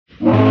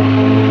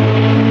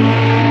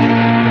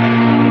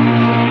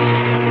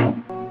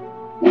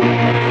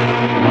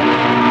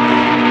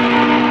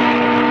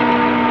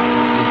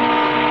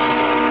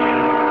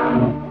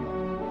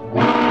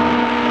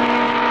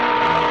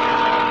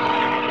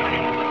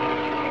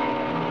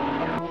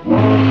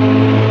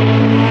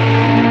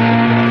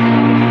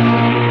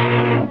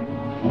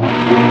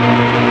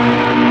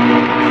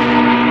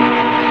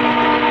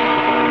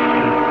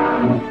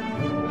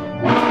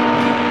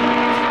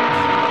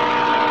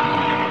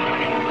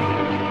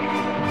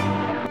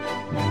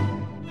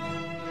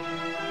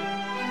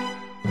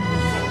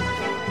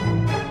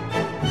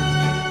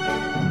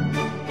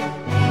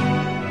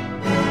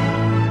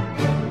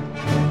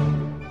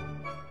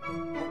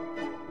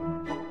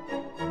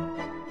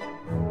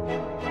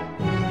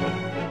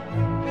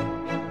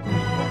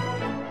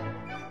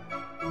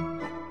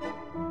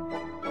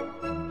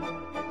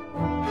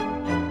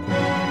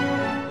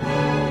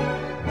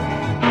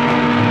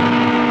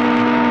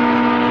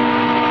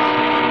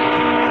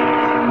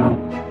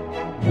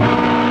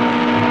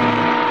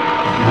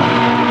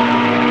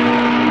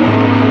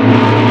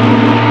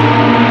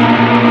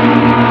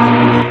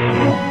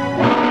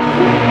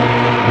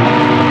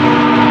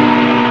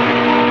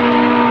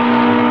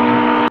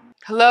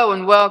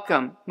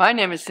welcome. My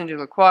name is Cindy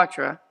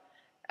LaQuatra,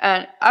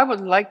 and I would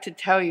like to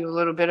tell you a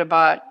little bit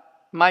about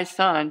my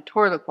son,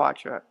 Tor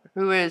LaQuatra,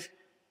 who is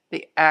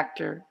the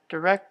actor,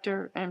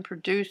 director, and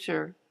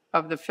producer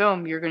of the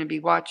film you're going to be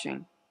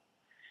watching.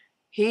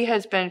 He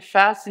has been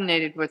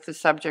fascinated with the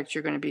subject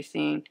you're going to be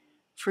seeing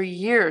for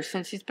years,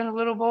 since he's been a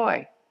little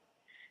boy.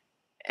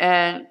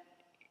 And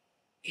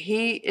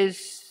he is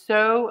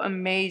so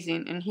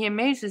amazing, and he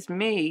amazes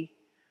me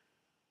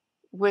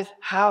with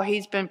how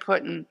he's been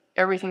putting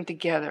everything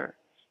together.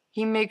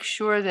 He makes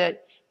sure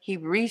that he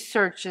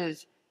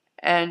researches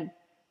and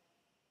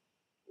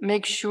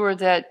makes sure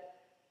that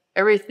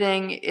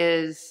everything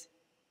is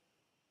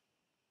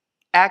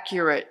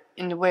accurate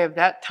in the way of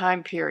that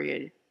time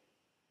period.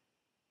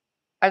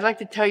 I'd like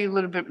to tell you a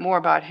little bit more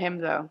about him,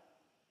 though.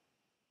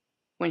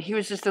 When he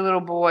was just a little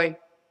boy,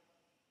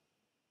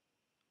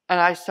 and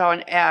I saw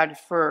an ad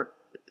for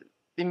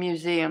the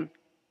museum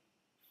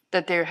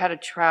that they had a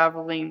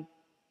traveling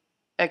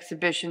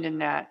exhibition in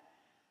that,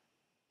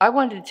 I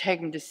wanted to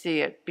take him to see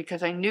it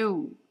because I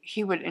knew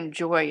he would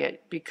enjoy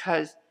it,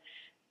 because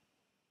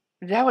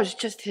that was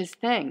just his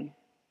thing.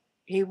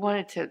 He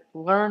wanted to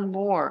learn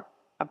more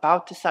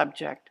about the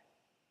subject.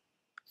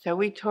 So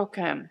we took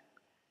him,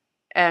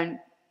 and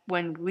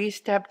when we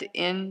stepped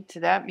into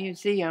that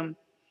museum,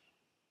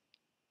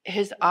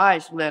 his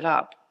eyes lit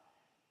up,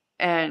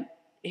 and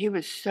he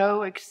was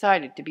so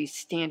excited to be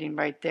standing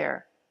right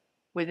there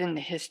within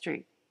the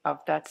history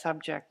of that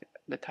subject,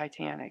 the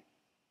Titanic.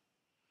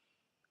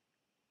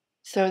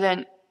 So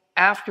then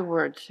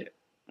afterwards,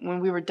 when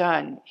we were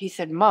done, he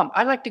said, "Mom,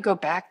 I'd like to go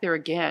back there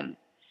again."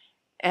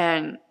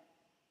 And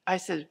I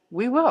said,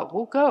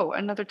 we'll go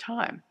another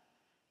time.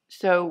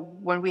 So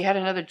when we had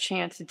another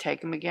chance to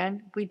take him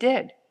again, we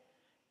did.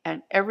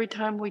 And every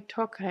time we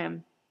took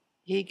him,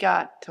 he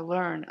got to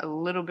learn a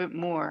little bit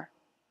more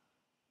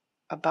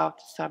about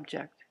the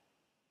subject.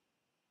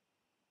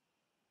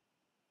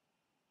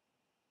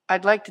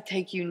 I'd like to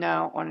take you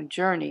now on a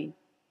journey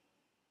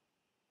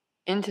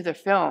into the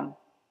film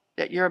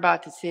that you're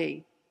about to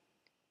see.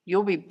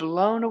 You'll be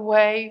blown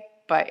away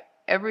by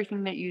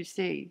everything that you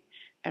see.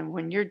 And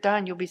when you're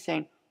done, you'll be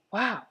saying,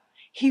 "Wow,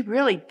 he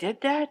really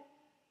did that?"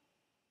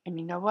 And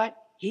you know what?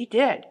 He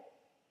did.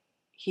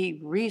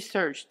 He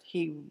researched,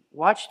 he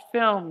watched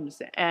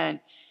films, and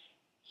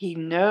he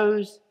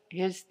knows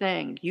his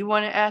thing. You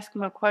want to ask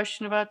him a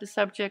question about the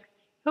subject,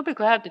 he'll be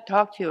glad to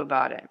talk to you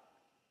about it.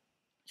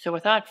 So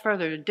without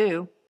further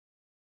ado,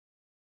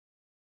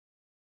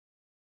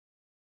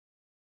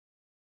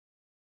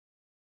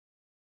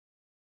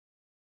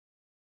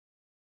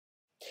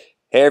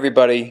 Hey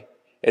everybody,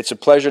 it's a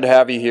pleasure to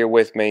have you here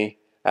with me,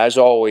 as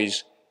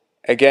always.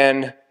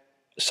 Again,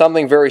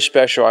 something very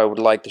special I would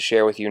like to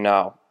share with you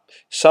now.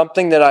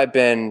 Something that I've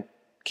been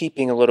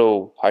keeping a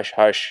little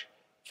hush-hush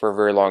for a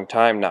very long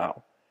time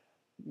now.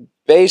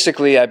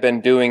 Basically, I've been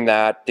doing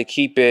that to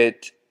keep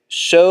it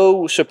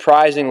so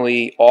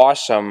surprisingly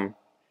awesome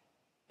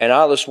and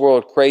out of this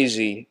world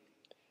crazy,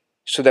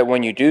 so that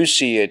when you do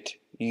see it,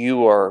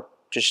 you are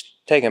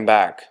just taken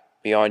back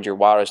beyond your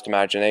wildest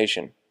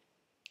imagination.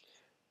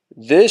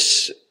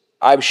 This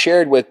I've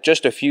shared with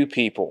just a few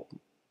people,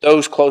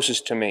 those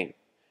closest to me,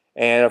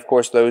 and of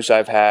course those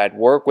I've had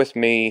work with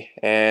me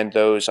and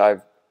those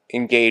I've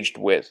engaged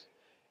with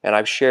and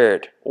I've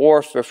shared, or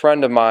if a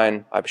friend of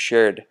mine, I've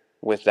shared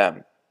with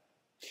them.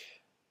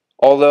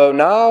 Although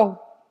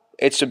now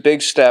it's a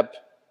big step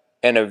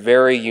and a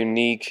very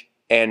unique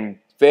and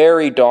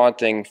very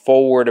daunting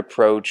forward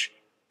approach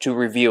to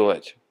reveal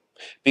it,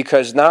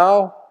 because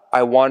now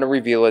I want to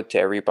reveal it to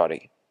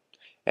everybody,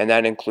 and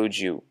that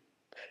includes you.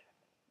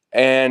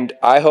 And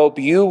I hope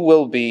you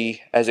will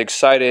be as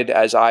excited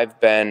as I've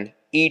been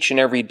each and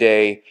every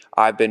day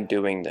I've been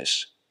doing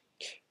this.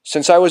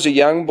 Since I was a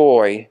young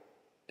boy,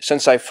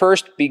 since I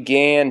first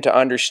began to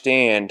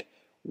understand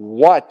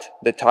what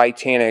the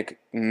Titanic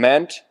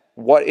meant,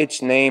 what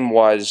its name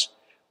was,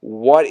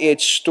 what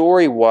its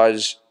story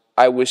was,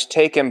 I was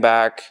taken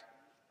back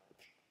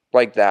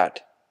like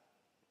that.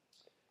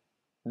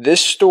 This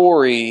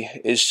story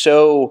is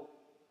so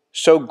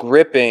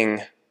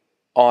gripping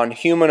on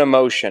human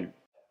emotion.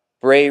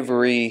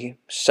 Bravery,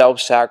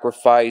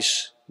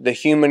 self-sacrifice, the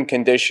human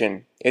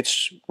condition.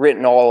 It's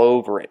written all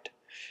over it.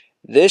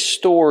 This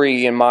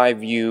story, in my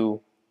view,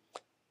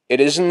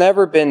 it has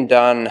never been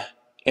done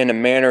in a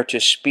manner to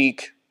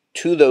speak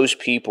to those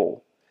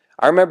people.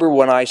 I remember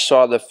when I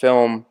saw the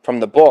film from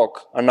the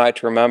book, A Night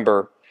to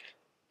Remember,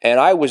 and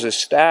I was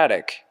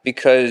ecstatic,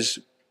 because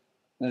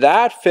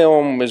that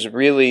film was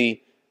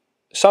really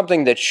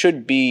something that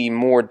should be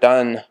more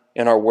done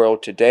in our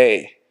world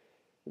today.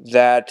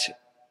 That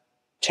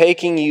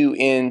taking you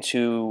in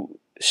to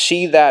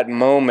see that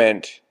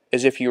moment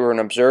as if you were an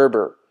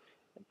observer,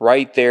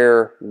 right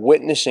there,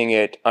 witnessing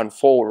it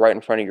unfold right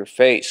in front of your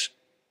face.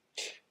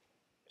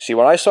 See,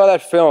 when I saw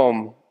that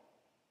film,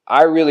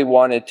 I really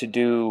wanted to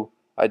do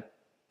a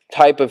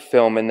type of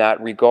film in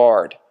that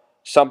regard,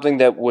 something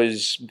that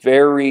was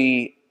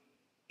very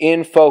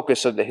in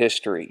focus of the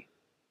history.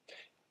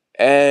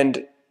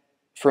 And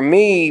for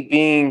me,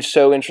 being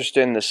so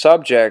interested in the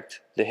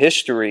subject, the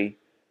history,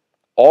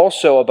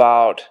 also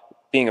about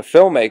being a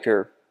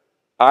filmmaker,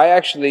 I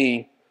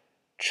actually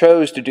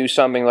chose to do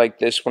something like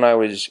this when I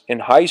was in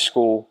high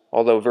school,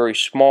 although very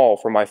small,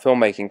 for my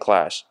filmmaking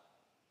class.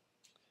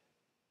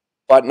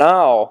 But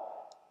now,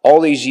 all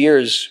these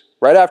years,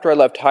 right after I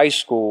left high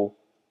school,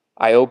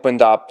 I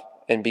opened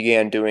up and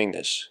began doing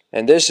this.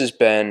 And this has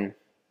been,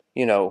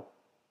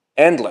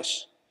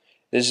 endless.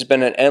 This has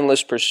been an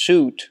endless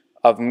pursuit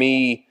of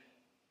me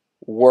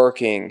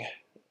working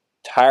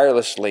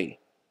tirelessly.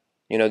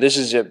 This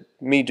is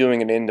me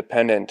doing an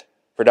independent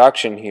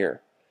production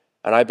here.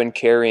 And I've been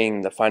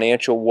carrying the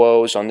financial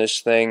woes on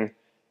this thing,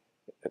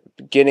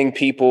 getting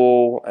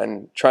people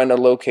and trying to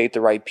locate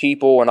the right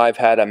people. And I've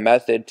had a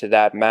method to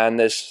that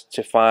madness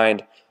to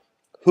find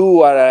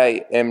who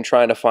I am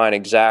trying to find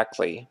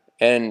exactly.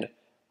 And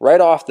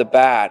right off the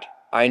bat,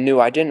 I knew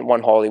I didn't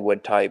want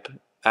Hollywood type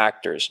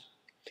actors.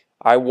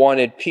 I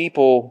wanted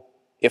people,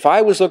 if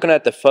I was looking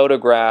at the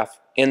photograph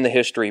in the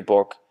history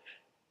book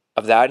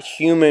of that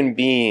human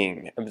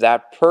being, of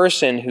that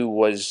person who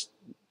was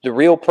the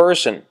real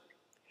person,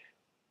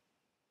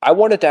 I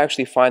wanted to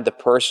actually find the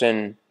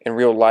person in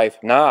real life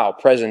now,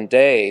 present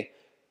day,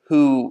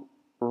 who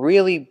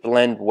really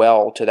blend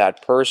well to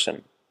that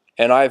person.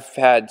 And I've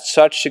had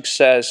such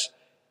success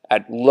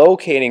at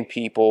locating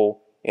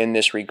people in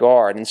this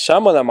regard. And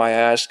some of them I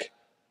ask,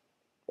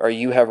 are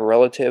you have a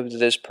relative to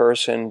this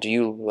person? Do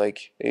you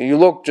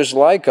look just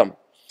like them?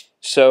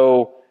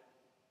 So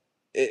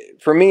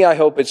for me, I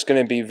hope it's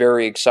going to be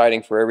very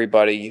exciting for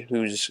everybody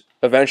who's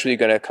eventually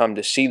going to come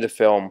to see the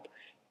film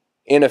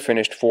in a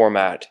finished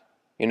format.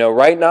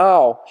 Right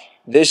now,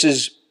 this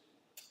is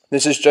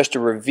just a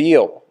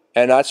reveal,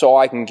 and that's all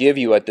I can give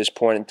you at this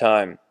point in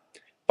time.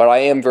 But I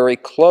am very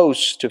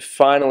close to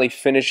finally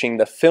finishing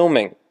the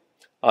filming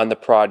on the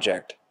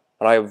project.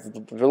 And I have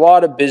a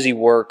lot of busy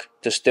work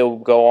to still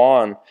go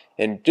on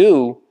and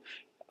do,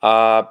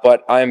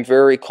 but I'm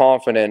very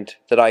confident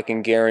that I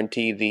can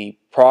guarantee the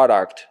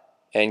product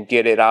and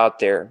get it out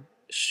there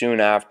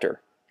soon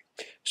after.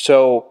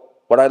 So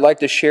what I'd like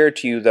to share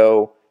to you,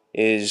 though,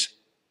 is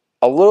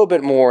a little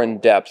bit more in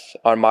depth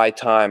on my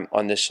time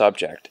on this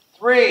subject.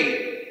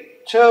 3,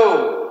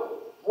 2,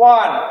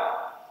 1,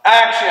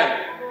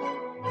 action!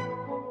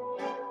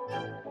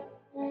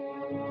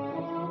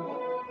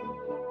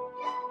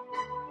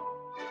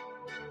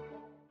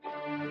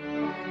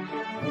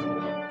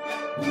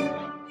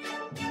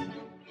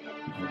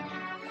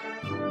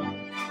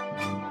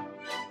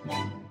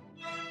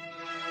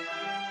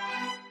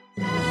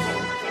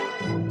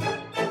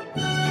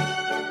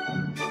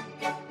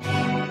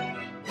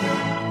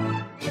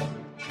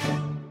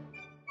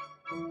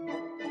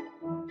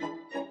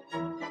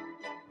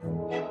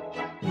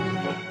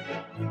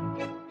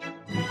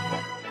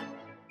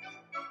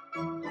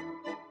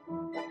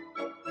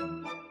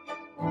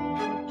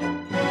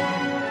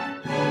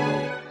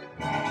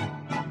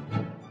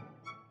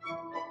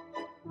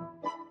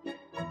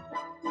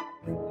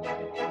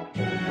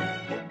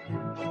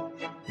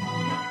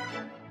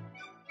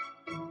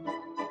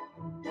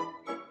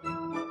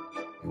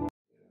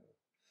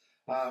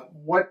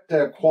 What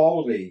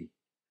quality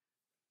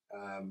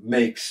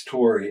makes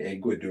Tori a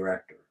good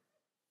director?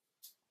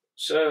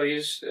 So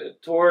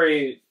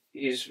Tori.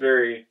 He's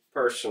very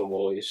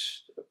personable.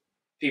 He's a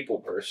people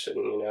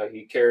person.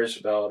 He cares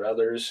about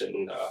others,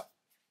 and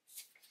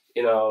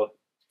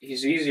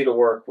he's easy to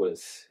work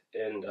with,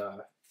 and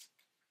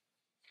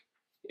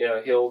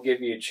he'll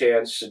give you a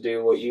chance to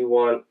do what you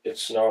want.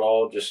 It's not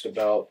all just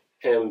about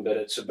him, but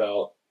it's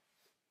about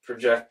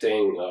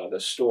projecting the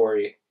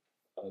story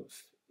of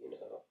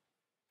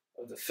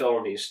of the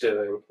film he's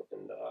doing,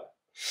 and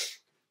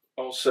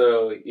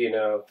also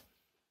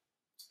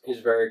he's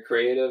very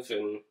creative,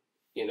 and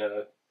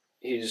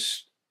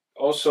he's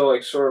also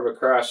like sort of a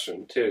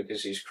craftsman too,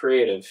 because he's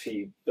creative.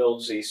 He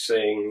builds these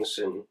things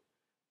and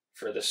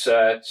for the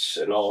sets,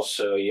 and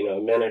also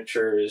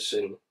miniatures,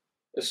 and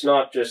it's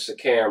not just the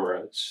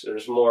camera.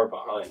 There's more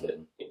behind it.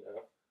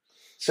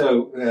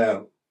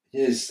 So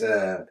his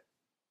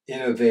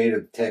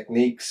innovative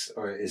techniques,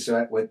 or is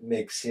that what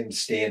makes him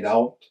stand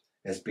out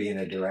as being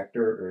a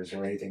director, or is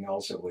there anything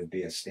else that would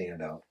be a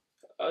standout?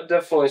 I'd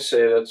definitely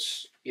say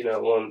that's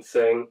one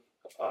thing.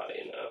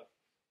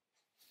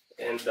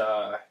 And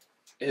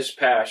his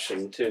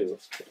passion too.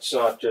 It's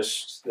not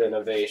just the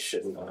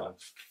innovation.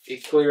 He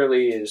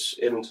clearly is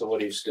into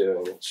what he's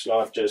doing. It's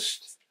not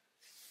just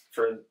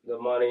for the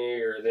money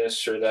or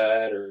this or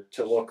that or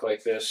to look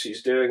like this.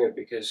 He's doing it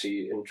because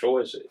he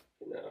enjoys it.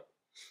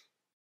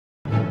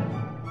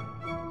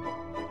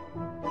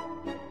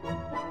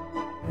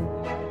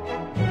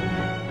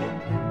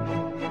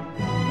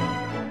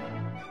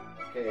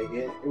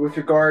 Okay, with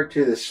regard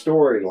to the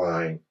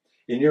storyline,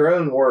 in your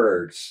own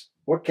words,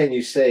 what can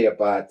you say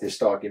about this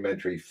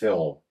documentary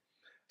film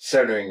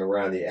centering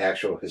around the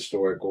actual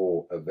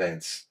historical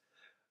events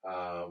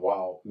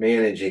while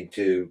managing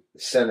to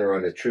center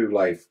on a true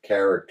life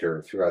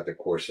character throughout the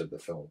course of the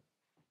film?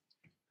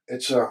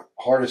 It's the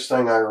hardest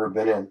thing I've ever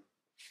been in,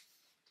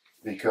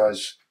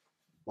 because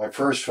My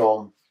first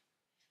film,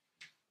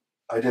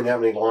 I didn't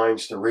have any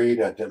lines to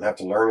read. I didn't have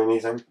to learn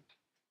anything.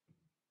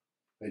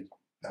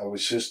 I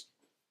was just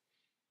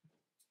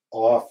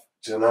off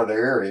to another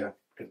area.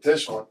 But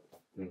this one,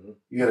 Mm-hmm.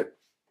 you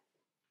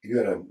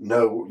gotta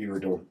know what you were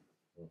doing.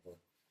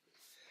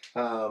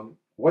 Mm-hmm.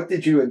 What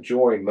did you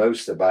enjoy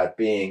most about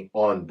being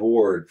on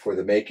board for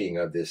the making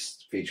of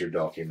this feature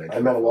documentary? I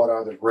met a lot of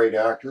other great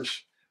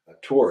actors.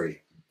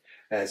 Tori,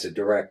 as a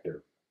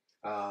director.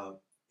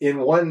 In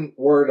one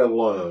word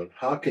alone,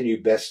 how can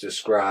you best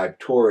describe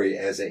Tori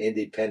as an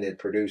independent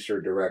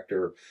producer,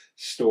 director,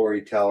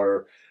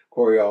 storyteller,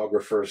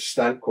 choreographer,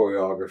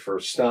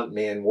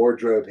 stuntman,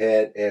 wardrobe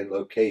head, and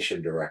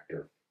location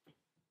director?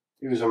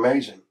 He was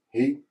amazing.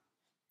 He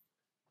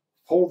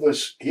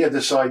had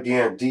this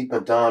idea deep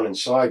and down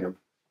inside him.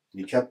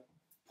 He kept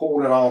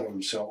pulling it out of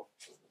himself.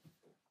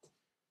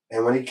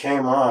 And when he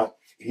came out,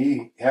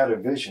 he had a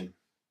vision.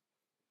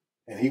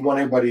 And he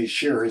wanted everybody to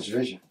share his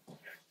vision.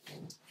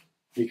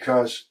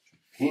 Because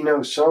he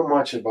knows so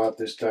much about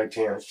this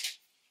Titanic.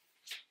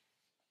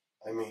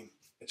 I mean,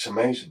 it's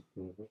amazing.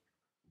 Mm-hmm.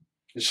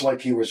 It's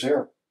like he was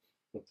there.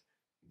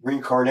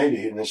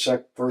 Reincarnated in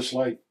the first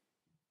light.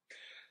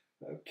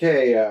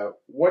 Okay,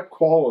 what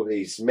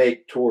qualities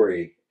make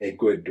Tori a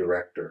good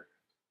director?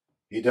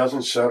 He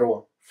doesn't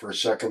settle for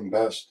second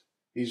best.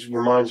 He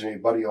reminds me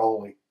of Buddy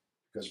Holly.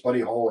 Because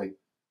Buddy Holly,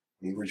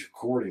 when he was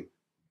recording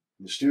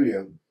in the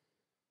studio,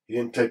 he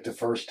didn't take the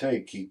first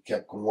take. He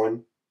kept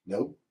going,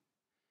 nope,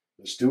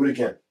 let's do it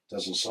again.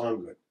 Doesn't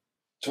sound good.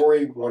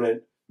 Tori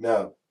wanted,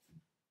 no,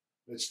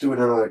 let's do it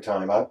another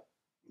time.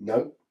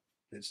 Nope,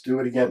 let's do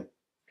it again.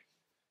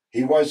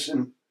 He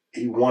wanted,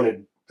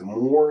 the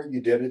more you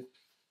did it,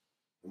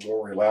 the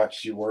more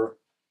relaxed you were,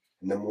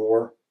 and the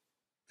more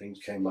things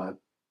came out.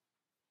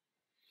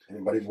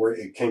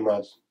 It came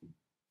out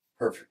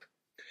perfect.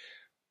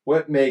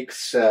 What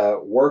makes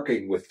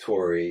working with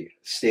Tori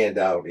stand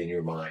out in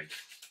your mind?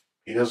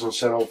 He doesn't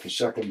settle for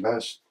second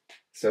best.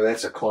 So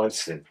that's a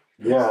constant.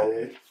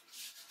 Yeah.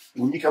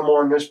 When you come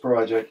on this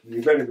project,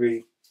 you better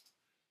be,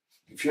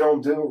 if you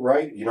don't do it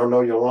right, you don't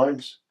know your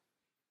lines,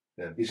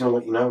 he's going to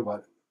let you know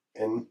about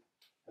it. And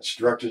that's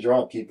the director's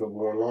job, keep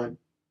people in line.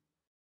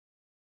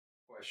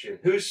 Question: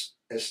 whose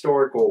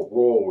historical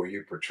role were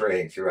you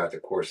portraying throughout the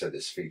course of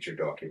this feature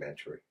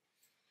documentary?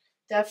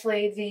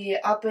 Definitely the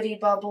uppity,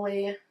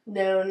 bubbly,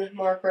 known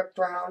Margaret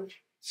Brown.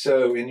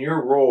 So, in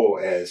your role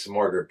as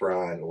Margaret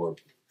Brown, or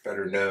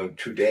better known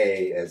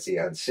today as the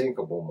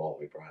unsinkable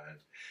Molly Brown,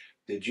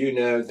 did you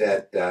know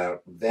that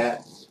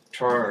that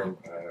term,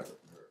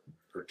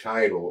 her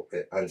title,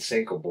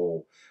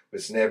 unsinkable,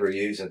 was never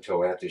used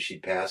until after she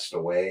passed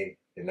away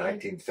in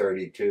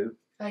 1932?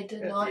 I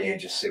did at not the know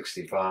age of that.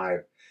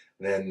 65.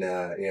 Then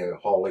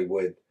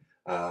Hollywood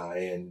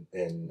and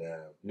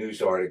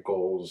news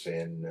articles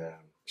and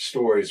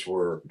stories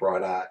were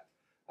brought out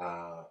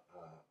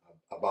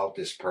about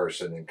this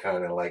person, and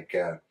kind of like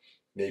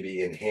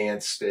maybe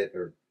enhanced it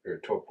or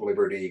took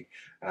liberty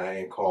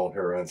in calling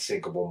her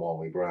unsinkable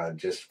Molly Brown,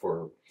 just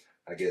for,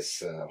 I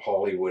guess,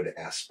 Hollywood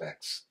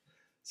aspects.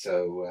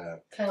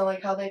 So Kind of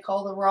like how they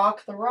call The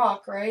Rock,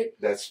 right?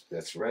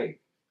 that's right.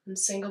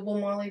 Unsinkable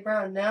Molly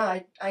Brown.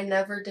 No, I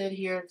never did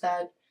hear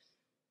that.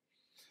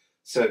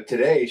 So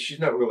today, she's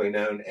not really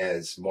known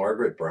as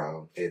Margaret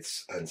Brown.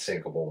 It's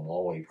Unsinkable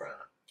Molly Brown.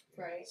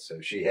 Right.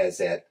 So she has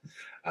that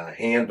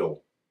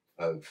handle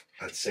of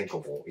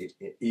unsinkable,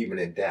 even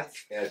in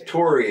death.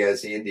 Tori,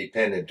 as the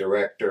independent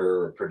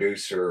director or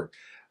producer,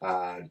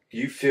 do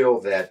you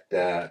feel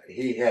that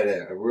he had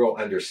a real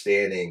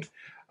understanding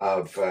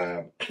of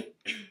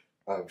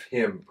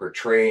him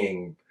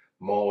portraying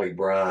Molly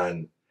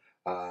Brown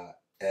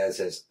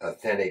as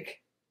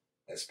authentic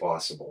as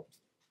possible?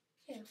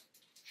 Yeah.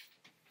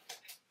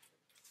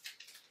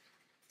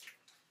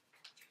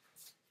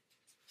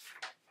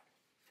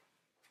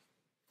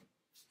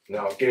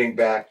 Now, getting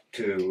back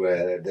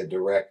to the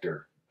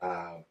director,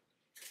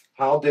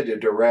 how did the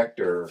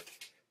director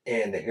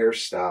and the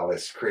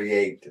hairstylist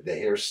create the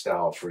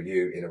hairstyle for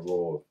you in a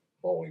role of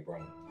Molly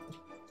Brown?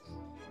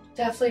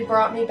 Definitely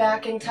brought me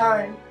back in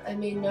time. I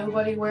mean,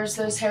 nobody wears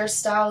those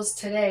hairstyles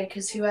today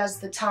because who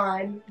has the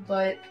time?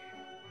 But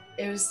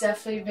it was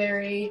definitely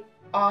very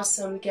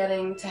awesome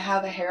getting to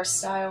have a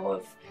hairstyle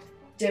of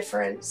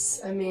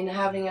difference. I mean,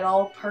 having it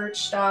all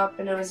perched up,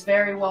 and it was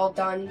very well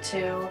done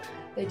too.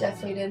 They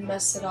definitely didn't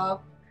mess it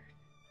up.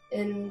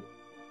 And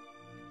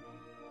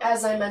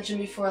as I mentioned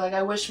before, like,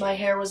 I wish my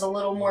hair was a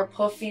little more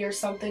puffy or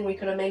something. We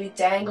could have maybe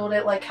dangled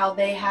it like how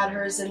they had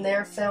hers in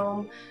their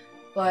film.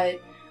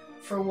 But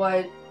for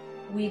what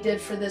we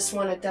did for this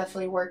one, it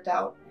definitely worked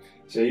out.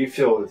 So you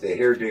feel that the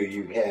hairdo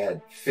you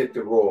had fit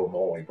the role of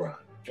Molly Brown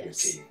to a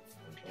T.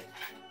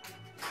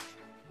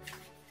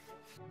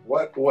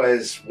 What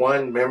was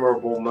one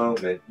memorable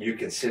moment you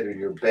consider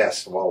your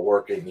best while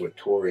working with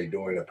Tori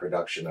during the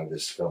production of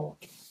this film?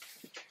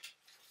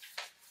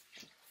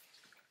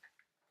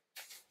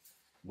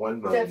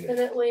 One moment.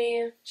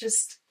 Definitely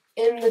just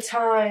in the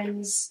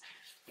times,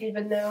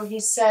 even though he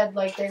said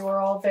like they were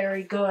all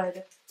very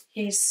good,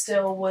 he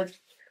still would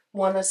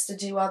want us to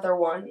do other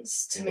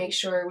ones to make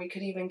sure we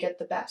could even get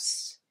the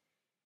best.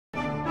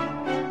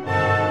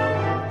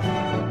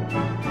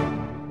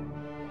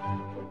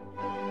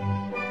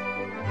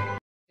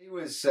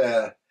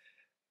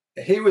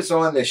 He was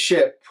on the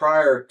ship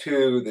prior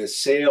to the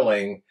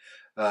sailing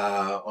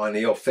on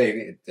the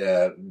ill-fated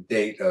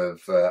date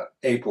of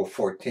April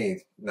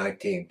 14th,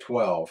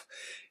 1912.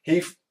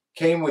 He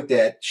came with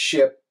that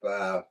ship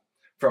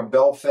from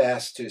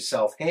Belfast to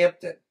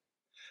Southampton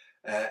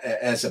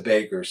as a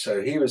baker.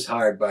 So he was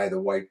hired by the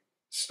White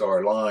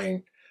Star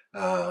Line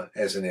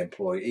as an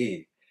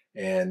employee.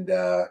 And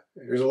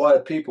there's a lot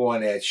of people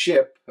on that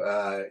ship,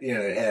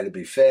 it had to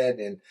be fed.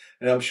 And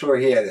I'm sure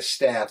he had a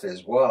staff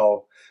as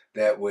well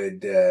that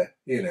would,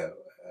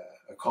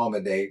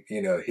 accommodate,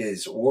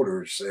 his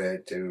orders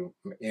to,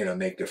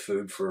 make the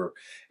food for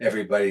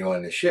everybody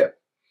on the ship.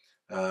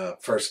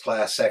 First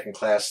class, second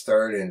class,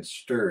 third, and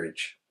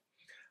steerage.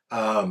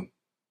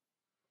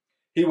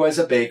 He was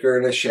a baker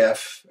and a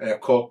chef and a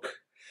cook,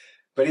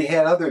 but he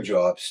had other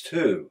jobs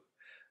too.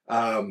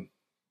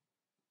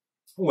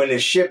 When the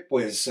ship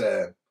was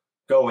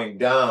going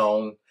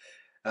down,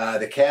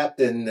 the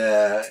captain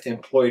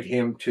employed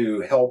him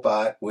to help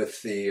out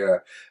with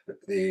the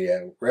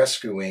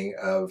rescuing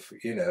of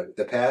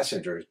the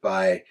passengers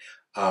by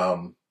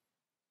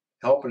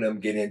helping them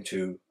get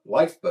into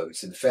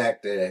lifeboats. In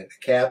fact, the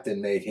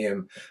captain made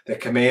him the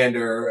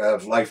commander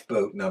of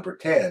lifeboat number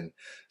 10.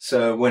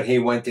 So when he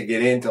went to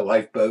get into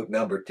lifeboat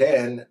number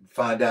 10,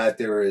 found out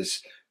there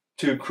was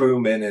 2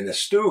 crewmen and a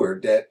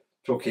steward that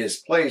took his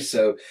place.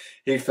 So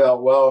he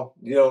felt, well,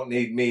 you don't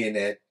need me in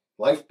that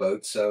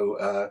lifeboat,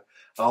 so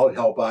I'll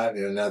help out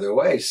in another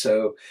way.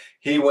 So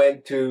he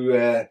went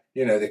to,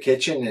 the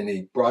kitchen, and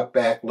he brought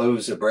back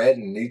loaves of bread,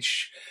 and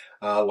each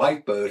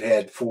lifeboat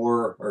had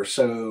 4 or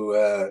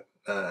so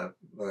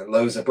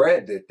loaves of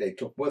bread that they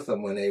took with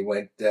them when they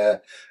went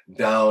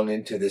down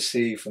into the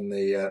sea from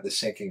the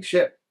sinking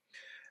ship.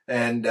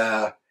 And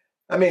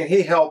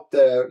he helped,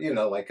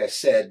 like I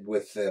said,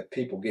 with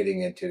people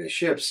getting into the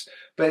ships,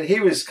 but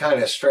he was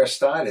kind of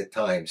stressed out at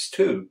times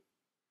too.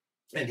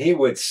 And he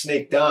would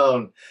sneak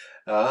down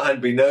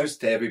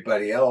unbeknownst to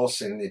everybody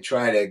else and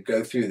try to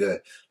go through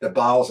the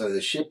bowels of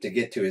the ship to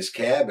get to his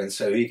cabin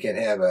so he can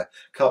have a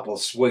couple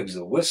swigs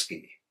of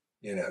whiskey.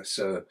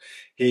 So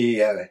he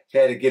had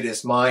to get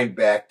his mind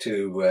back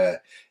to,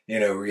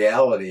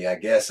 reality, I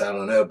guess. I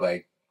don't know,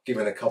 by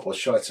giving a couple of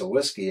shots of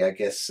whiskey, I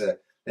guess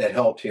that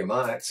helped him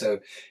out. So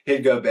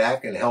he'd go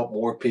back and help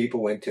more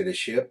people into the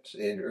ships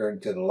or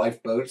into the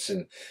lifeboats.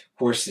 And of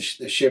course,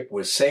 the ship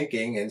was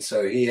sinking. And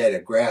so he had to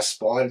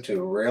grasp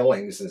onto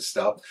railings and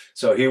stuff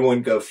so he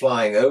wouldn't go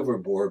flying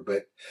overboard.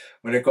 But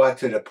when it got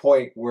to the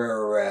point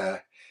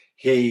where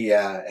he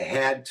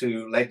had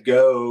to let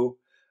go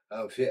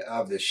of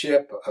the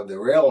ship, of the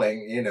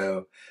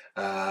railing,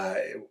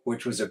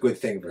 which was a good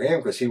thing for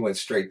him because he went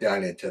straight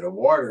down into the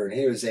water, and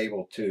he was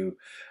able to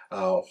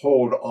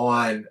hold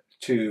on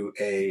to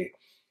a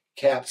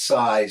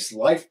capsized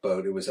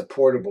lifeboat. It was a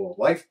portable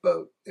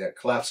lifeboat, a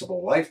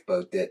collapsible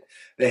lifeboat that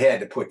they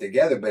had to put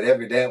together, but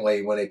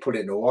evidently when they put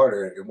it in the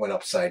water, it went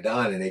upside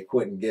down and they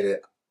couldn't get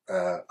it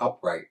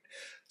upright.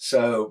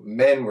 So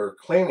men were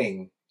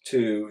clinging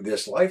to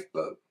this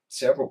lifeboat,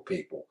 several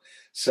people.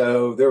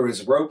 So there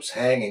was ropes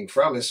hanging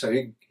from it. So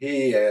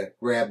he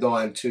grabbed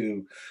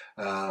onto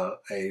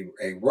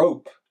a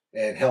rope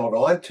and held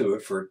on to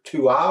it for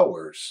 2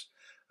 hours.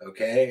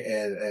 Okay,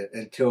 and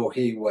until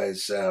he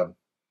was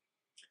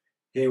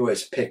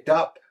picked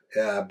up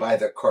by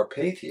the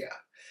Carpathia,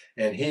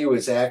 and he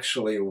was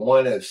actually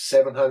one of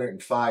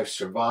 705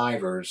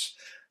 survivors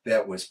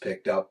that was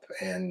picked up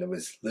and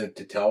lived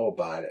to tell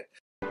about it.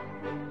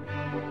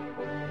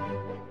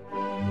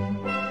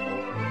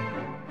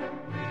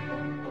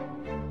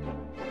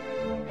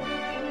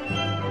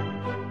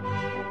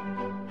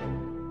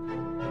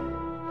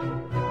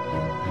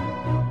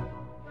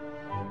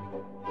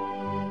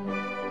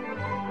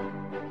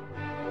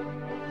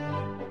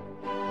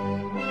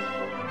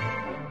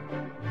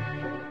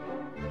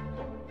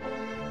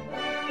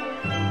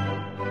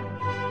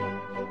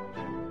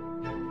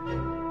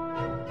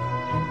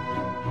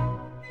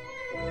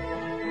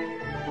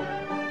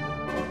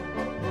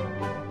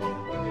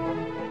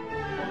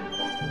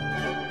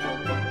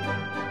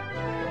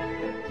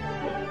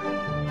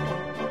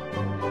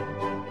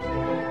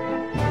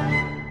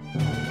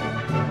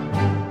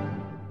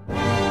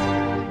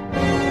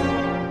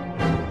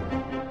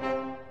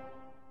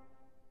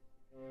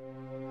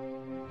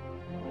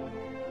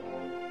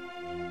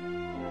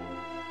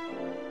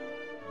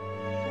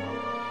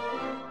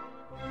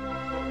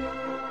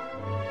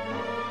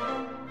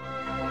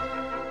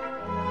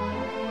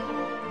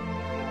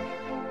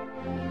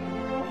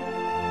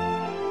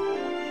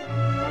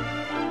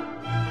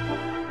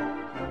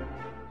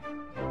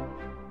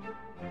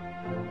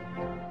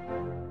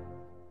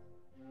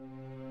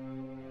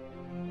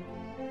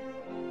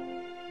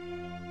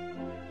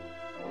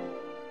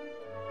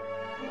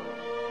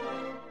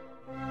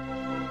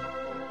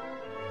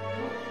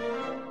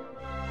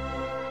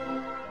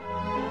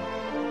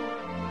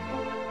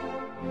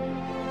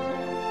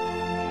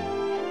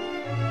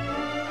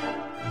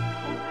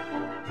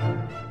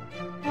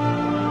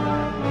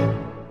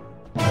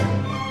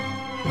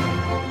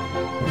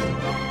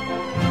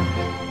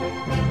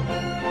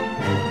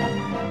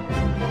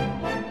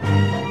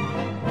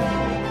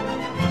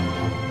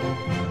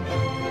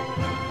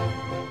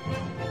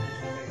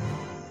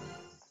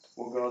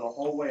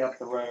 way up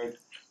the road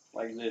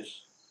like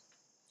this.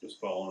 Just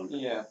following.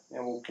 Yeah,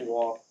 and we'll pull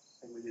off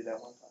like we did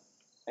that one time.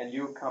 And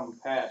you'll come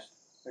past,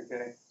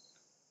 okay?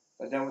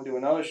 But then we'll do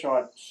another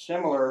shot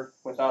similar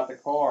without the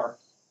car,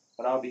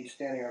 but I'll be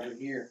standing over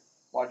here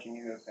watching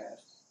you go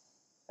past.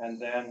 And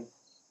then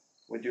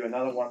we'll do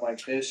another one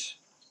like this,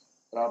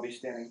 but I'll be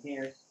standing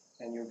here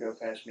and you'll go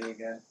past me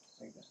again.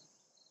 Like that.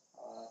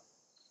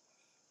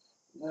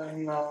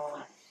 Then,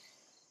 what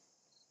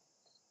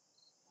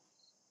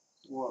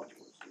was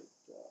it?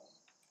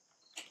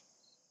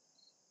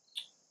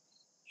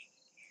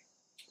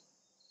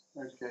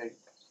 Okay.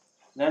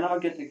 Then I'll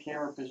get the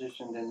camera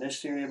positioned in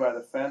this area by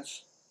the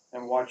fence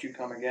and watch you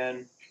come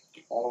again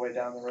all the way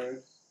down the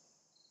road.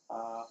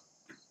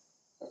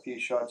 A few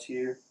shots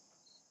here.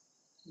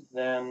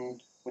 Then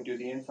we'll do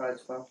the inside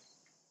stuff.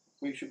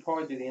 We should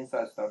probably do the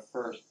inside stuff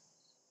first.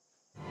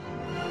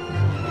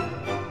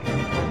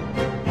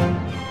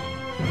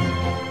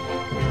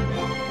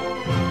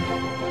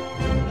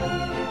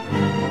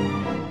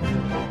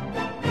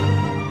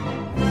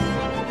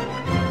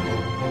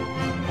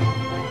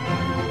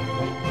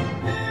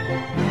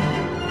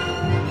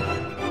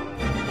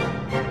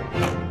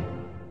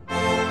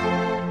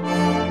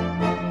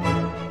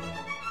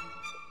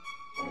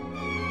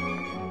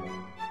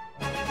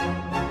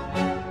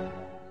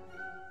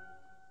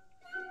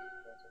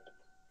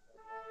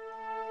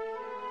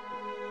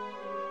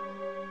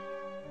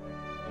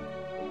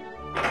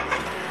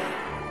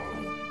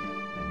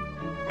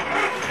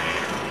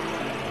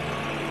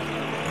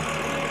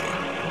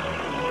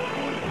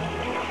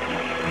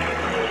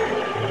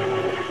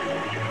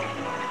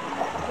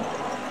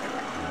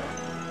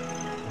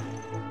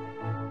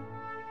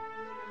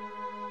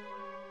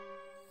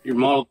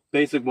 Your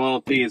basic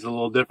Model T is a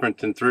little different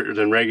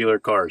than regular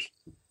cars.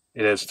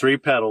 It has 3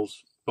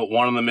 pedals, but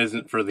one of them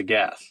isn't for the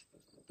gas.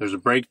 There's a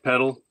brake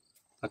pedal,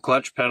 a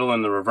clutch pedal,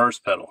 and the reverse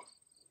pedal.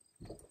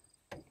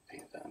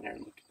 Down there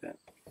and look at that.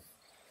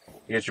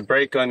 You got your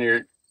brake on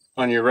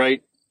your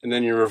right, and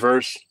then your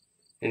reverse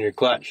and your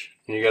clutch.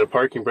 And you got a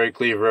parking brake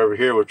lever over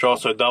here, which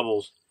also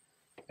doubles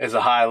as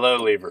a high-low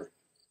lever.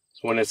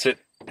 So when it's at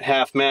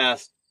half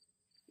mast,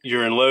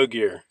 you're in low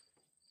gear.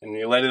 And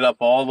you let it up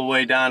all the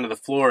way down to the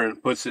floor and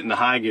it puts it in the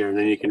high gear, and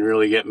then you can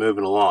really get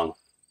moving along.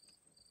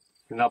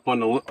 And up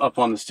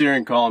on the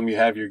steering column you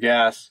have your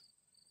gas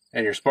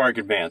and your spark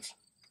advance.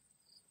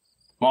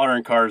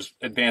 Modern cars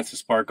advance the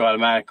spark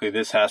automatically.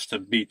 This has to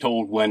be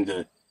told when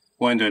to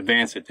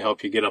advance it to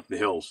help you get up the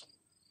hills.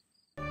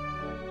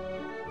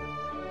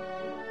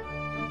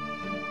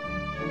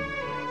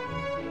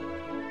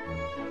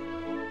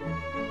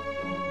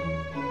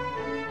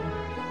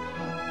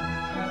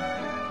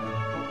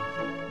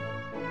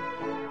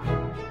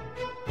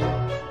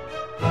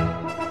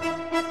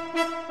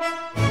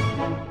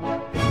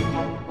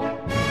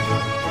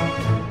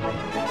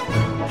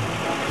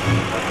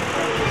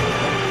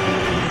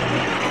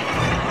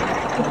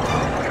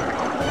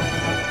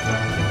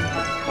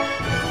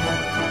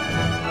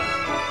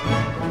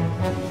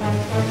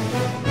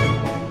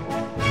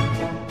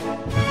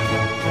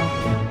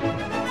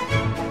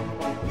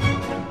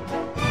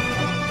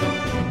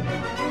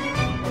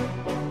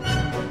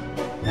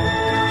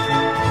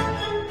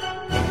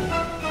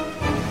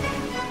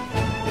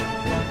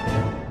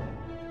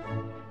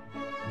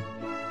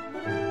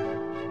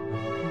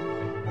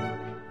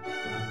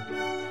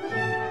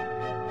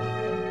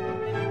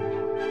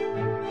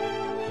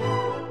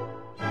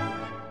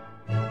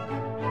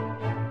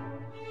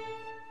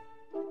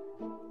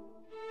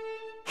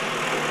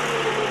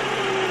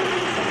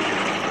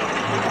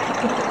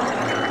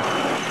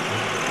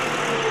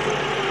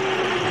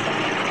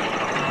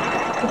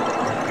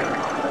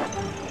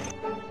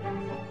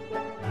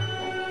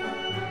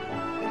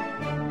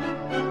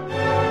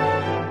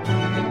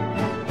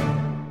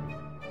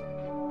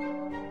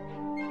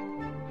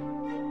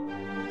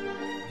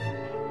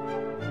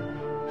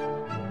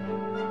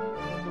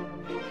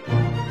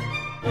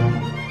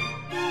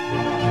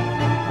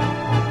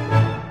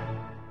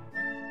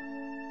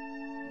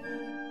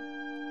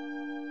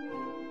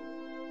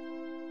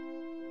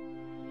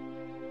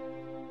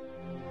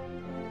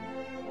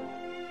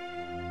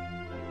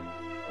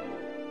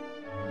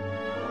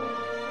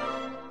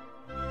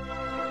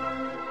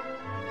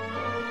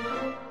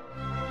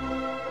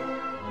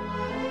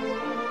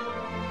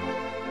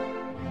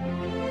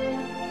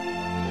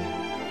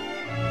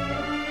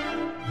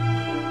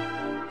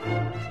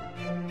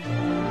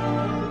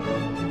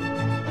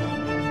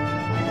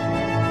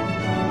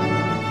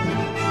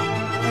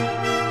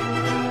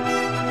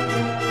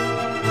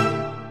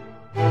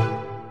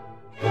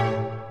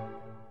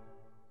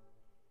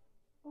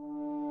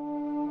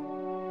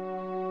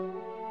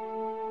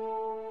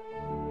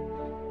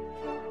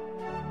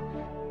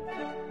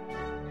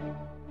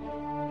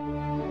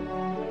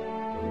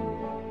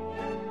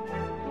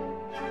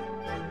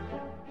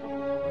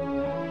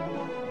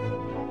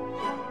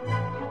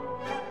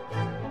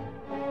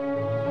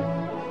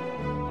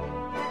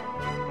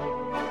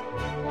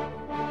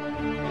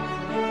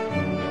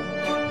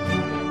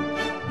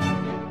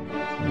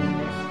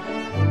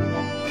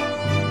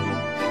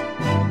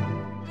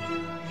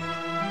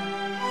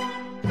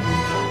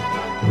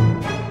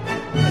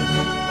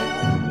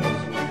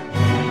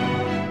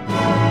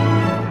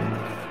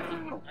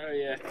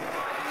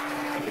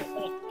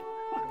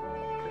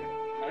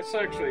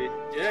 actually,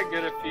 yeah,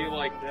 get a few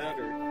like that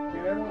or.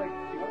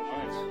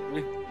 Nice.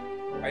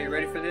 Are you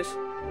ready for this? I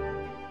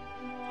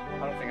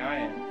don't think I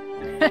am.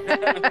 I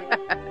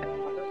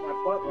hurt my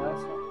butt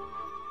last time.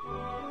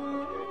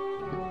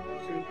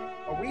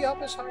 Are we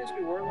up as high as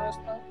we were last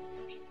time?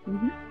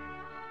 Mm-hmm.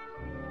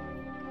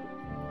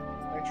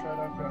 Make sure I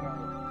don't go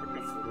down.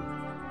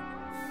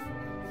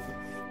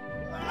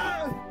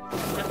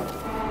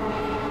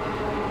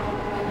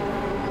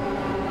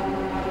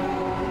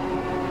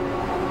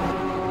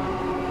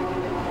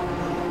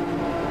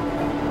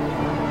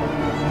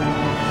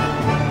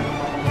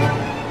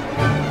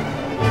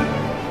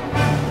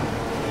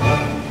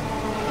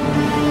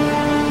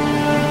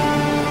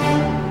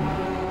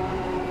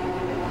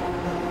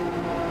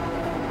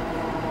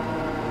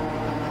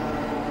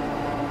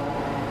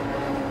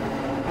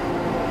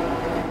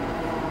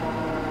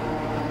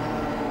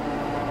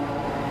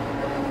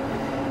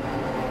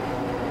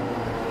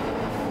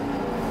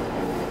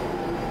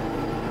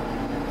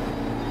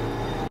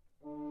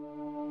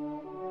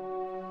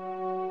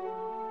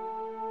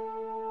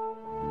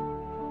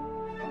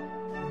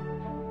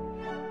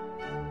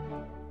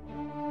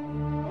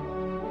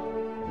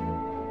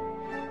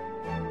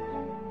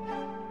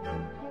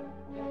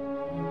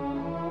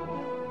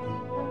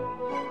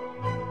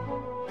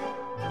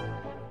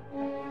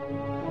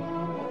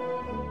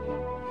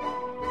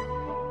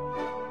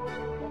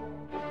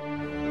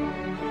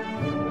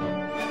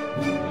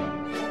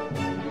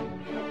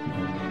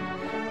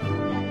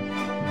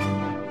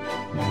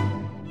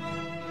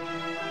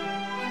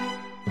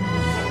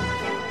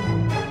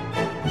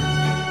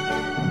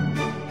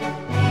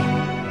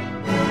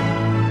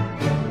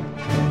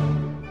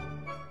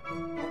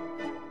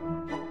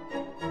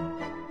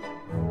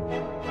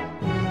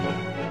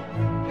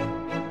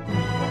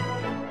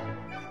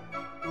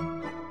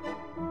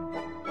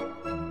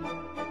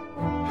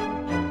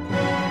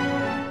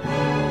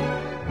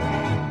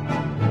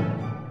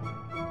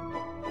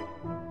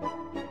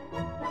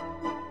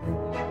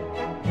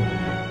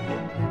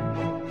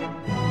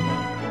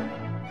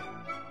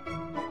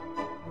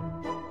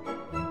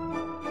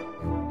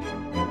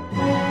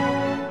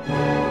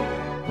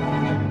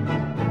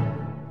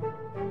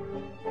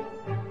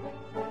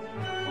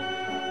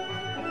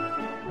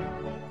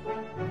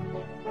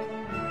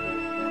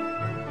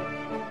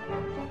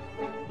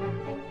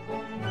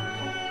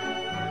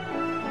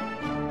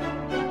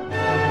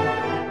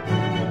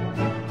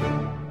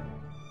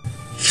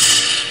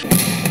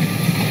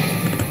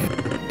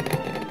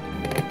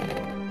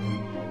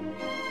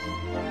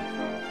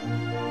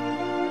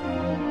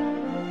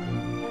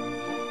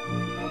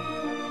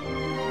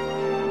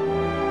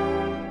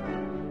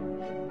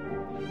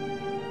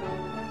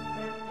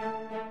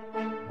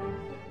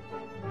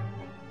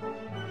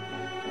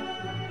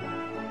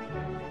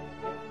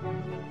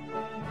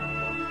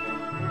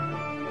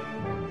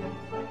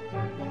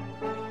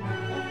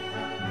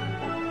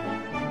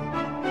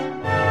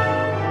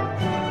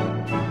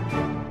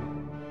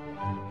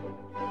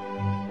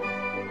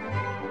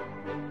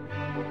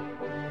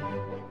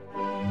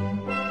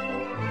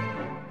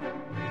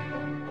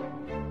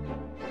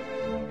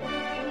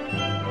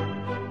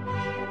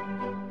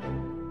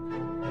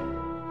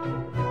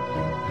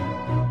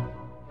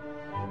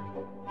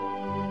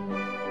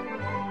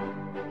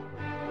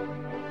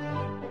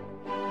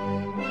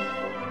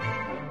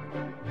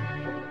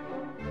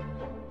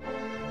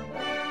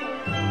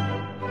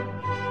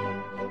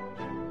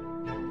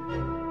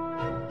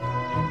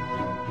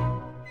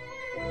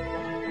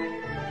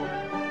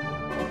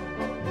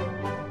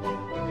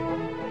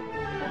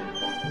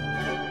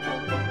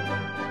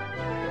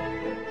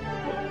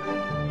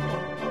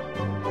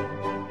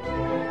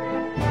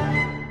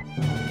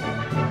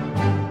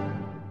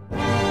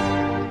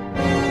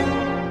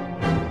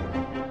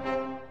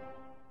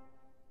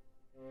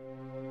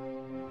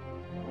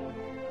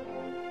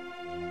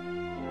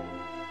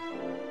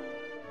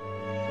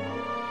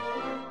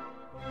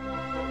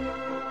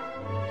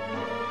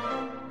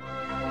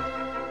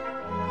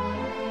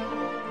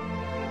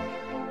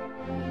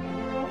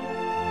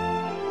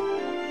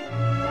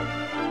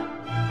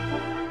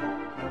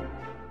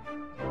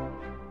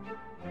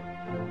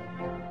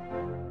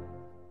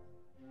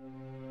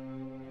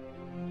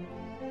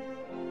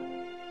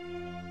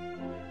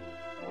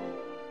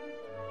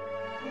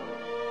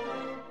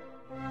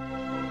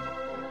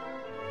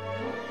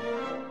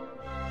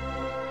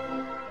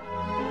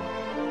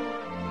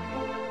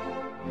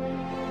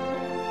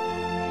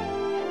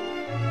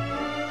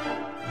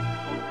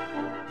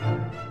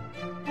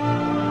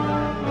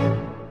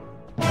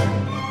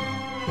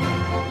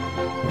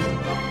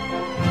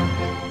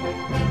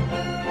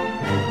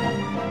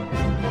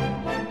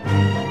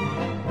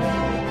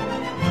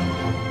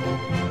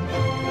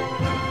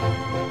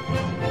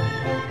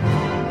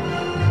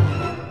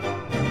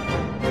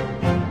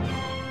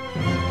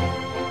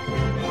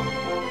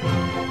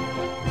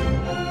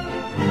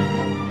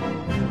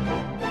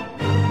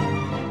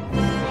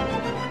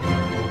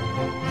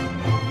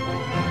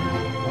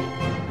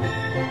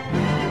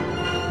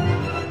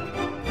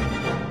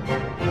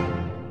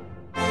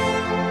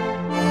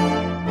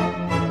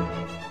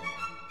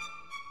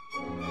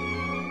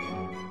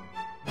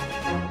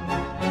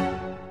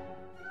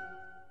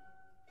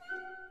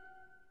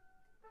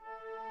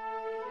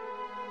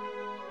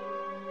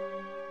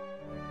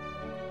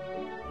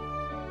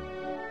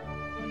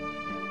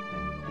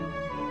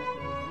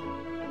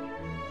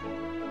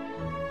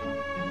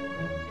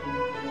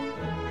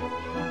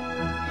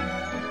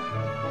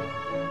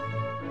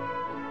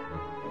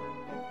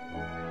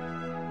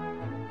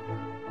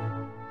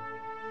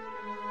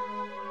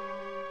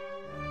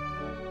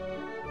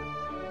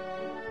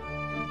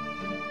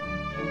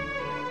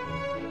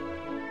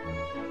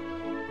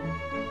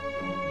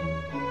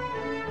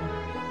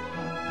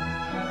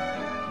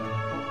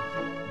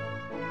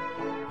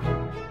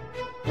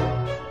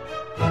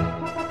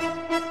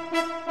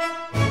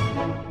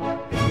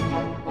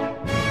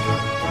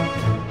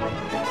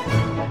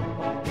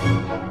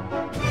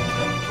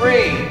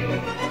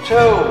 1,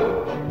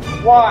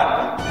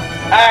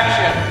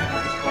 action!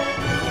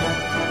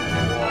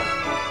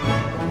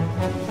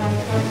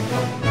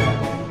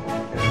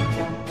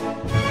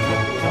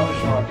 Another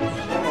shot is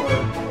similar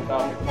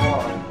about the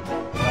car.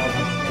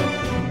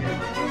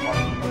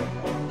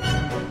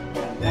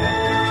 And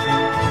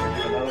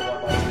then another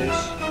one like this.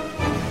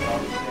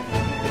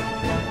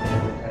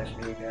 That's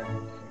me again.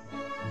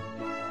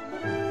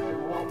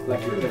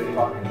 Like you're really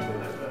talking to them.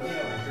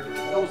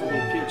 That was a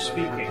little kid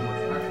speaking.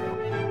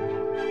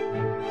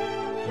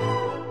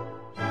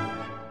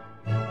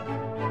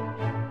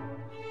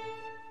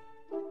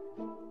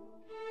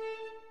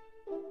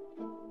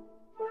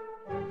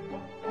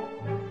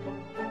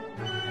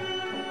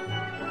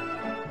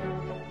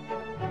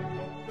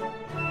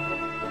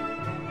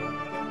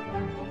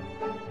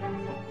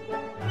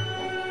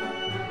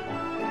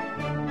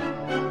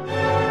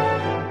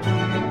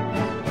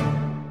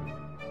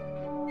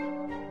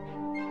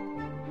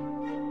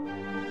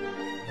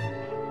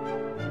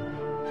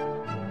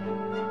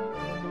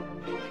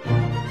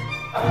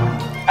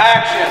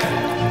 Action!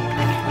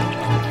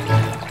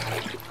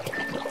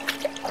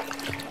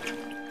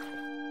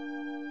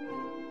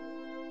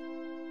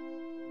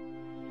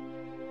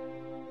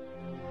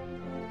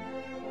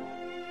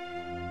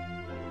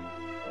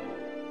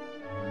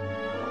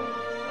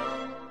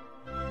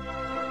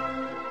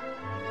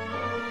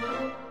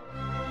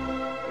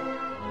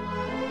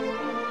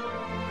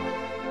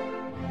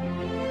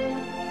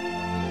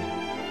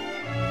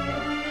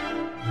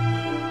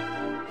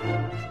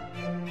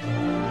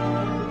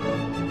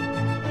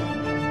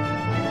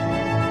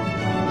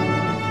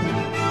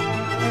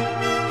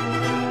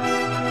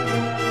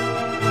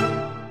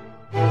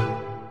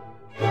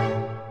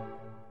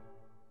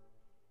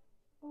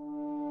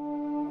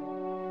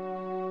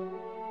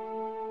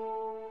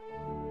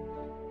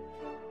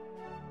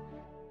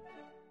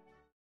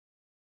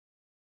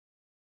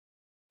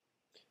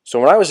 So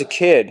when I was a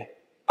kid,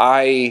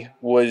 I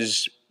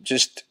was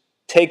just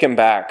taken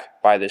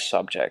back by this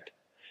subject.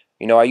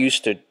 You know, I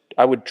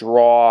would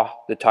draw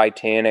the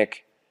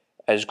Titanic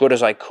as good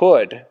as I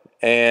could,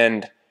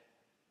 and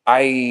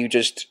I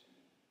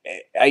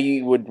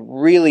would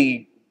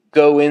really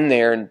go in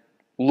there and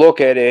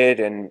look at it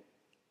and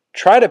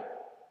try to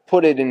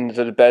put it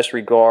into the best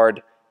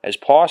regard as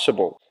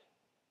possible.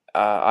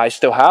 I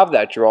still have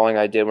that drawing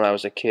I did when I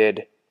was a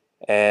kid,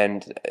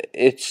 and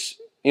it's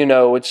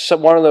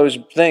one of those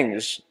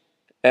things.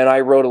 And I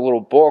wrote a little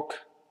book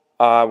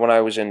when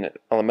I was in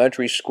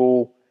elementary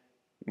school.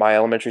 My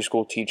elementary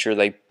school teacher,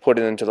 they put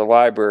it into the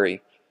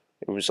library.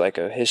 It was like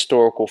a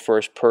historical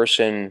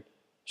first-person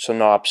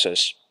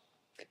synopsis.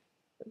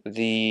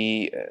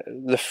 The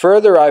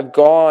further I've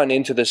gone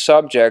into the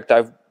subject,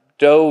 I've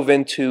dove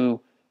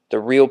into the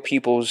real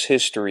people's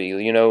history,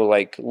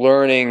 like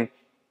learning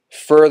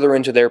further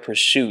into their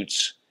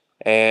pursuits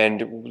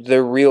and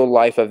their real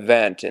life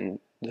event and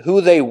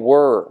who they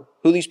were,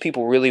 who these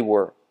people really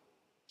were.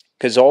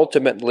 Because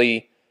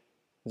ultimately,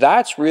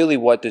 that's really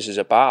what this is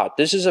about.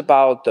 This is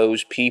about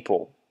those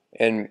people.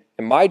 And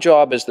my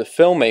job as the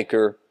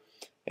filmmaker,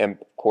 and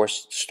of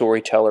course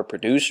storyteller,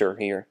 producer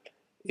here,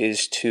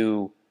 is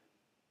to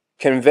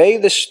convey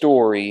the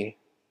story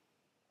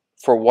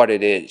for what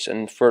it is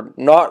and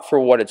not for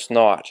what it's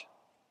not.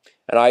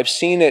 And I've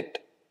seen it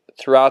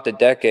throughout the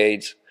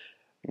decades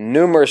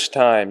numerous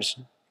times.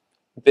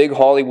 Big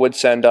Hollywood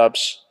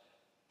send-ups,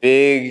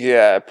 big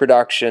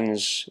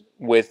productions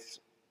with,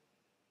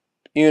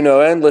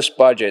 endless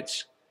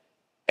budgets.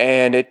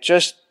 And it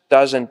just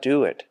doesn't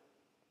do it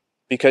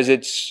because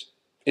it's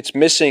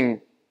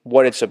missing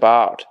what it's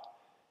about.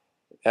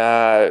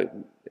 Good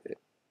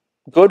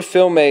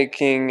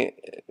filmmaking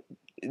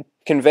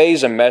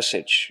conveys a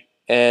message,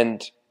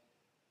 and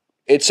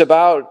it's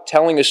about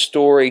telling a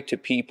story to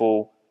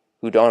people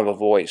who don't have a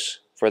voice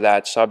for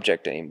that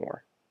subject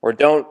anymore, or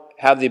don't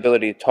have the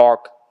ability to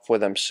talk for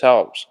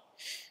themselves.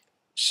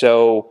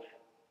 So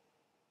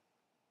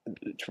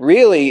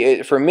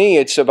really, for me,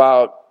 it's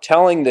about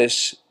telling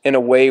this in a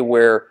way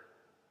where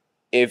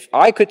if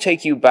I could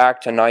take you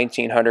back to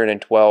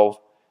 1912,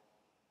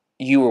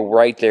 you were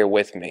right there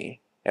with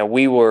me, and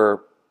we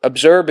were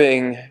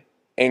observing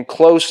in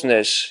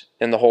closeness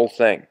in the whole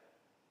thing.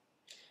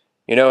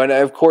 And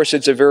of course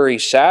it's a very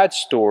sad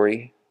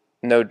story,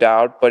 no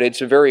doubt, but it's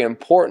very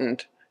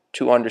important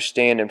to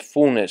understand in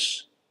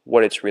fullness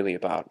what it's really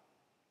about.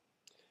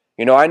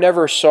 I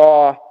never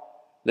saw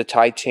the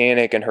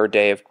Titanic in her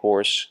day, of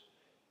course.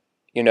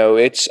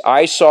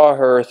 I saw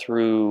her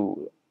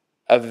through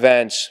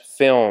events,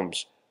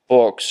 films,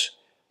 books,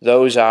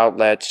 those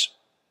outlets.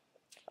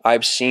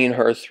 I've seen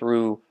her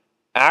through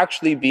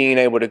actually being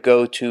able to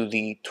go to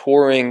the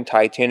touring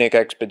Titanic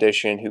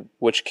expedition,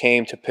 which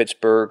came to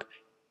Pittsburgh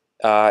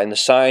in the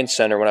Science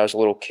Center when I was a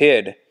little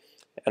kid,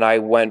 and I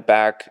went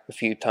back a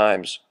few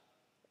times.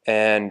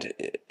 And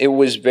it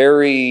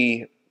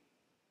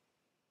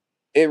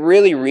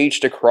really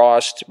reached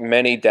across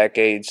many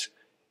decades.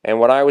 And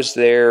when I was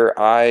there,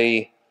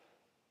 I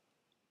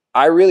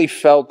really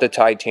felt the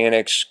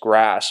Titanic's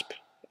grasp.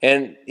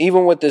 And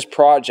even with this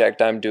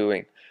project I'm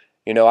doing,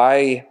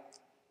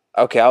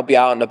 okay, I'll be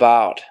out and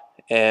about,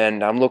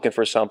 and I'm looking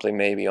for something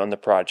maybe on the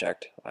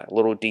project, a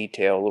little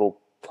detail, a little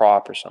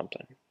prop or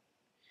something.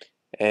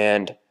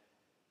 And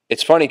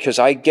it's funny because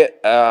I get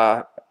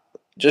I'll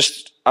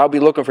be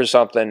looking for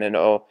something, and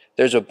oh,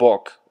 there's a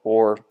book,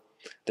 or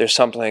there's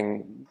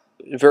something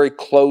very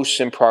close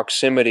in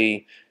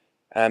proximity.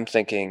 I'm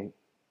thinking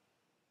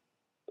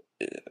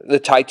the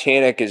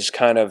Titanic is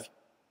kind of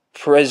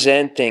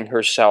presenting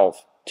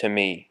herself to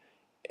me.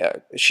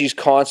 She's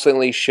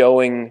constantly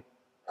showing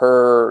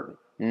her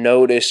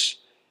notice,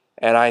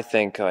 and I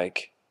think,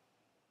 like,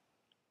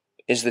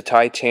 is the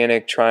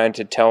Titanic trying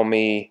to tell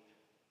me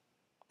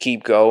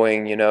keep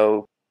going? You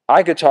know,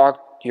 I could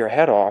talk your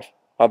head off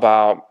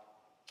about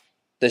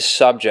this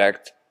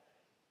subject.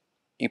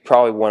 You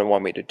probably wouldn't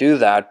want me to do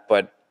that,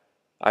 but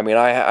I mean,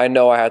 I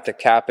know I have to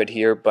cap it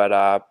here,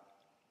 but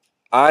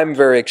I'm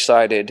very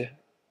excited,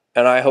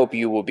 and I hope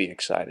you will be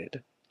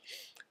excited.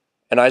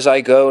 And as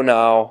I go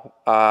now,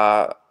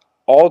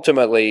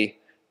 ultimately,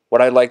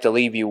 what I'd like to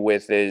leave you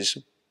with is,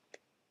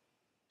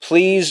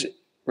 please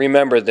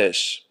remember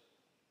this.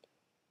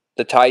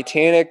 The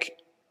Titanic,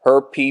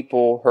 her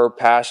people, her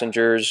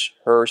passengers,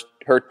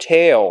 her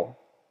tale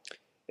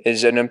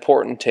is an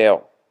important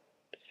tale.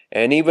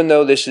 And even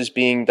though this is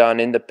being done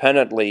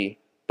independently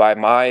by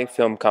my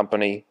film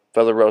company,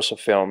 Rosa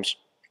Films,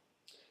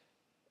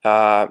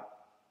 it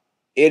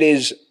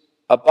is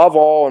above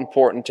all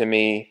important to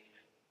me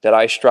that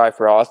I strive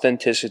for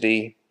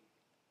authenticity,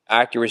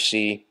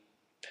 accuracy,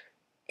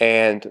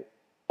 and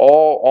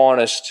all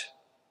honest,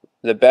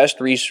 the best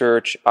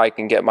research I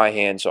can get my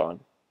hands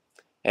on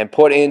and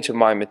put into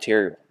my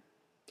material.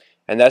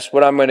 And that's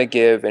what I'm going to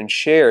give and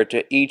share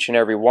to each and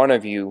every one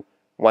of you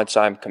once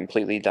I'm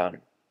completely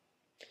done.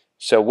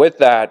 So with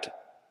that,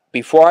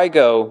 before I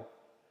go,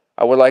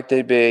 I would like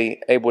to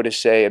be able to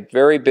say a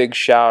very big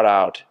shout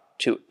out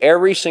to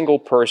every single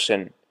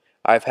person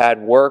I've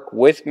had work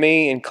with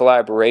me in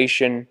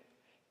collaboration,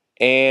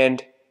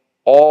 and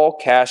all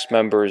cast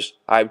members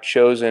I've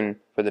chosen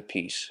for the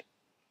piece.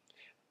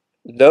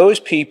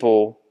 Those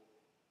people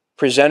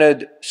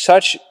presented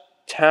such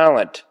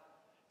talent,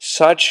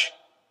 such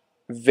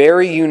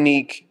very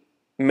unique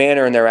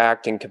manner in their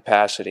acting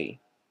capacity.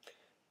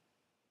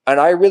 And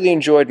I really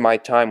enjoyed my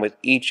time with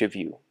each of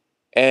you.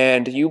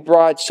 And you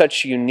brought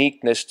such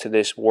uniqueness to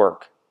this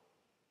work.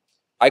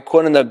 I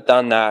couldn't have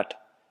done that,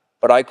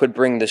 but I could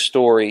bring the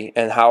story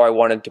and how I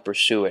wanted to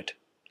pursue it.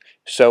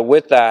 So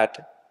with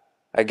that,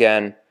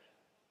 again,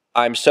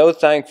 I'm so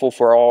thankful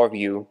for all of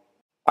you.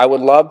 I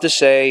would love to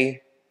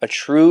say a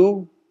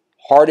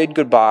true-hearted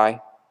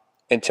goodbye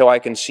until I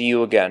can see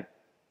you again.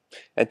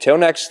 Until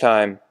next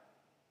time,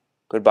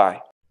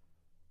 goodbye.